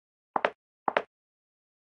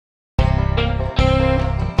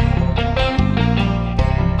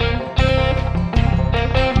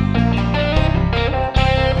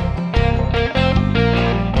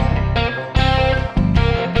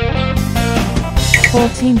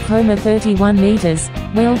14,31 meters,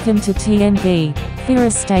 welcome to TMB. Fira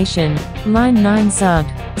Station, Line 9 Sud,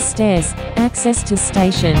 stairs, access to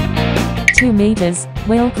station. 2 meters,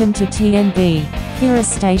 welcome to TMB. Fira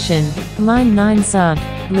Station, Line 9 Sud,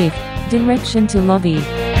 lift, direction to lobby.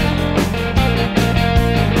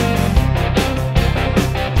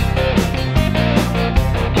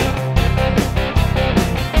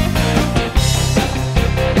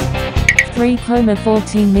 Three,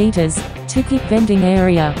 14 meters, ticket vending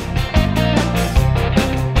area.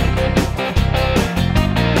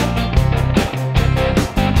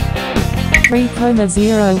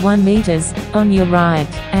 3,01 meters, on your right,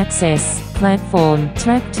 access, platform,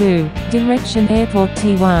 track 2, direction airport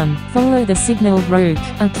T1, follow the signaled route,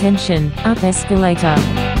 attention, up escalator.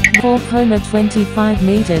 4,25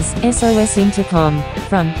 meters, SOS intercom,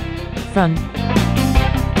 front,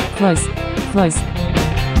 close,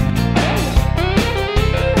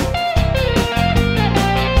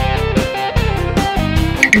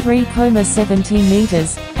 3,17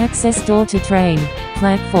 meters, access door to train,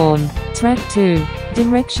 platform, track 2,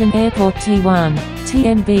 direction airport T1,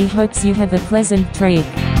 TMB hopes you have a pleasant trip.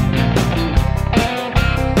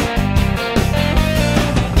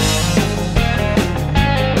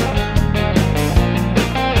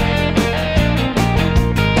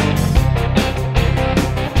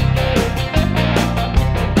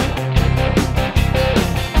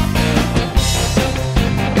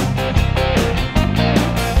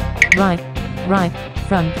 Right,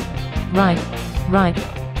 front, right,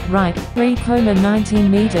 3,19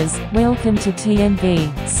 meters, welcome to TMB,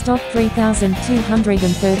 stop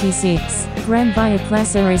 3236, Gran Via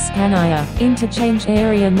Plaza España, interchange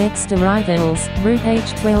area next arrivals, route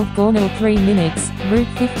H12 Gornal 3 minutes, route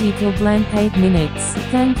 50 Kilblanc 8 minutes,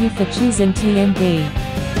 thank you for choosing TMB.